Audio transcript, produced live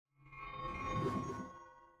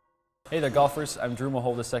Hey there, golfers. I'm Drew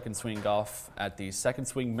Mahol of Second Swing Golf at the Second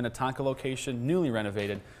Swing Minnetonka location, newly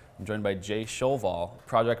renovated. I'm joined by Jay Schovall,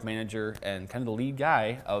 project manager and kind of the lead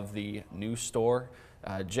guy of the new store.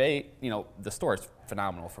 Jay, the store is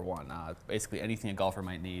phenomenal for one. Basically anything a golfer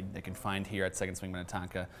might need, they can find here at Second Swing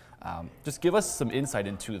Minnetonka. Just give us some insight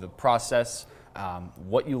into the process,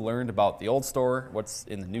 what you learned about the old store, what's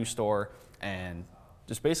in the new store, and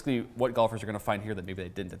just basically what golfers are going to find here that maybe they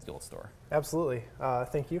didn't at the old store. Absolutely.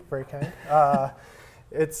 Thank you. Very kind.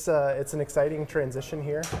 It's an exciting transition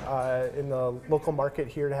here in the local market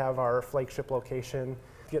here to have our flagship location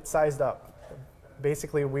get sized up.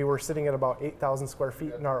 Basically, we were sitting at about 8,000 square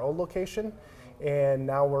feet in our old location, and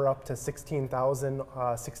now we're up to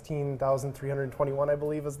 16,321, I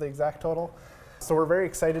believe is the exact total. So we're very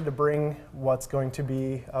excited to bring what's going to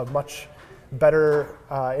be a much better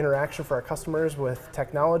interaction for our customers with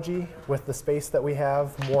technology, with the space that we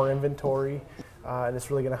have, more inventory, and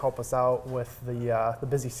it's really going to help us out with the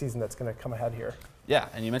busy season that's going to come ahead here. Yeah,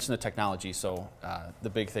 and you mentioned the technology, so the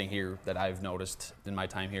big thing here that I've noticed in my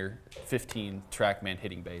time here, 15 Trackman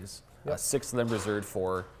hitting bays, Yep. 6 of them reserved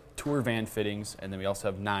for tour van fittings, and then we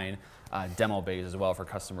also have 9 demo bays as well for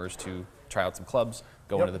customers to try out some clubs,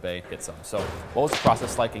 go Yep. into the bay, hit some. So what was the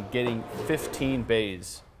process like in getting 15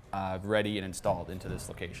 bays ready and installed into this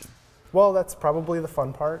location? Well, that's probably the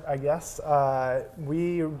fun part, I guess.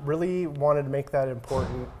 We really wanted to make that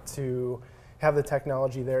important to have the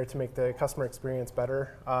technology there to make the customer experience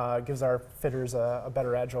better. Gives our fitters a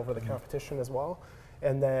better edge over the competition as well.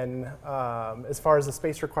 And then as far as the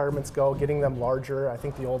space requirements go, getting them larger, I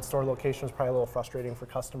think the old store location was probably a little frustrating for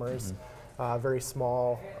customers. Very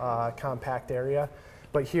small, compact area.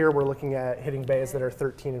 But here we're looking at hitting bays that are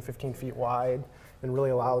 13 and 15 feet wide, and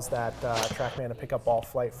really allows that Trackman to pick up ball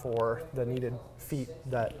flight for the needed feet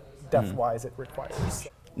that depth-wise it requires.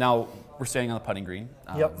 Now we're standing on the putting green.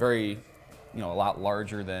 Yep. Very, a lot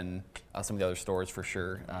larger than some of the other stores for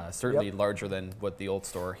sure. Certainly Yep. larger than what the old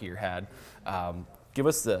store here had. Give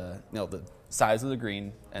us the size of the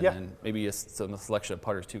green, and Yeah. then maybe a selection of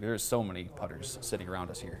putters too. Because there's so many putters sitting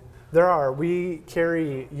around us here. There are. We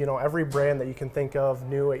carry, every brand that you can think of,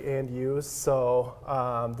 new and used. So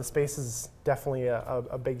the space is definitely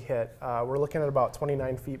a big hit. We're looking at about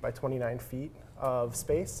 29 feet by 29 feet of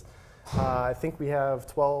space. I think we have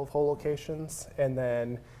 12 hole locations, and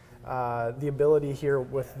then the ability here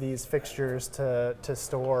with these fixtures to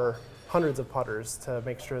store hundreds of putters to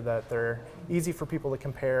make sure that they're easy for people to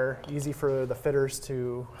compare, easy for the fitters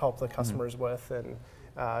to help the customers with, and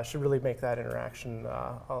should really make that interaction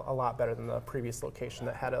a lot better than the previous location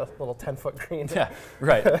that had a little 10-foot green. Yeah,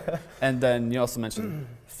 right. And then you also mentioned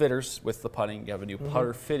fitters with the putting. You have a new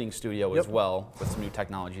putter fitting studio as well with some new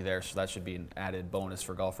technology there, so that should be an added bonus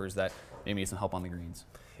for golfers that maybe need some help on the greens.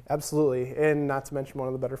 Absolutely, and not to mention one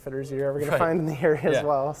of the better fitters you're ever going to find in the area as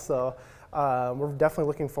well. So we're definitely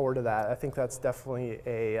looking forward to that. I think that's definitely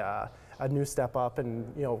a new step up,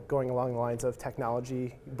 and going along the lines of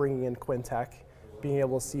technology, bringing in Quintech, being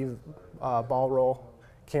able to see ball roll,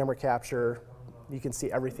 camera capture, you can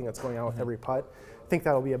see everything that's going on with every putt. I think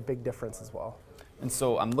that'll be a big difference as well. And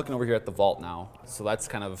so I'm looking over here at the vault now. So that's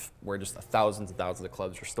kind of where just thousands and thousands of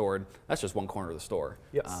clubs are stored. That's just one corner of the store.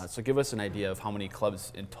 Yes. So give us an idea of how many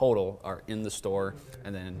clubs in total are in the store,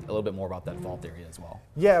 and then a little bit more about that vault area as well.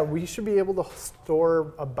 Yeah, we should be able to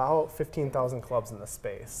store about 15,000 clubs in this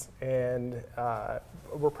space. And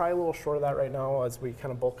we're probably a little short of that right now as we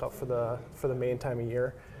kind of bulk up for the main time of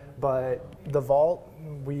year. But the vault,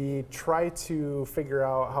 we try to figure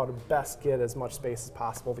out how to best get as much space as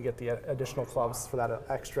possible to get the additional clubs for that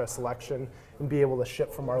extra selection and be able to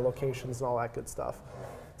ship from our locations and all that good stuff.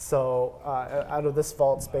 So out of this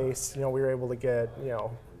vault space, we were able to get a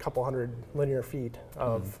couple hundred linear feet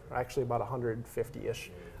of actually about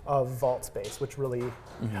 150-ish of vault space, which really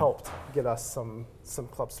helped get us some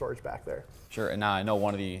club storage back there. Sure, and now I know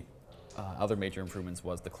one of the other major improvements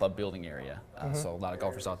was the club building area. So a lot of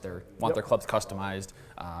golfers out there want their clubs customized,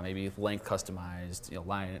 maybe length customized,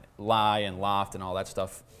 lie and loft and all that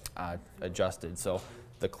stuff adjusted. So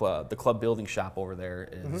the club building shop over there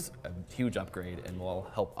is a huge upgrade, and will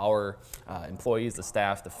help our employees, the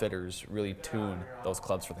staff, the fitters really tune those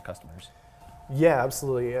clubs for the customers. Yeah,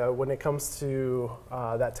 absolutely. When it comes to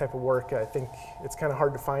that type of work, I think it's kind of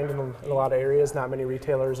hard to find in a lot of areas. Not many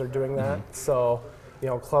retailers are doing that. So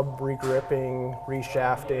club re-gripping,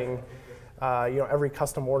 re-shafting, every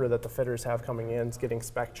custom order that the fitters have coming in is getting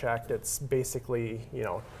spec checked. It's basically,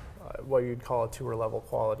 what you'd call a tour level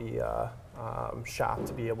quality shop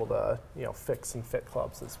to be able to, fix and fit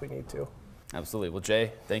clubs as we need to. Absolutely. Well,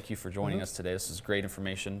 Jay, thank you for joining us today. This is great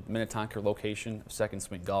information. Minnetonka location of Second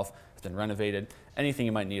Swing Golf has been renovated. Anything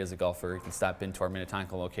you might need as a golfer, you can stop into our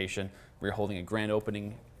Minnetonka location. We're holding a grand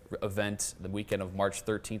opening event the weekend of March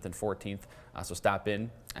 13th and 14th. So stop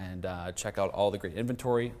in and check out all the great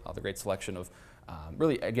inventory, all the great selection of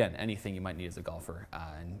really, again, anything you might need as a golfer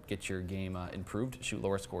and get your game improved, shoot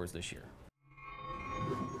lower scores this year.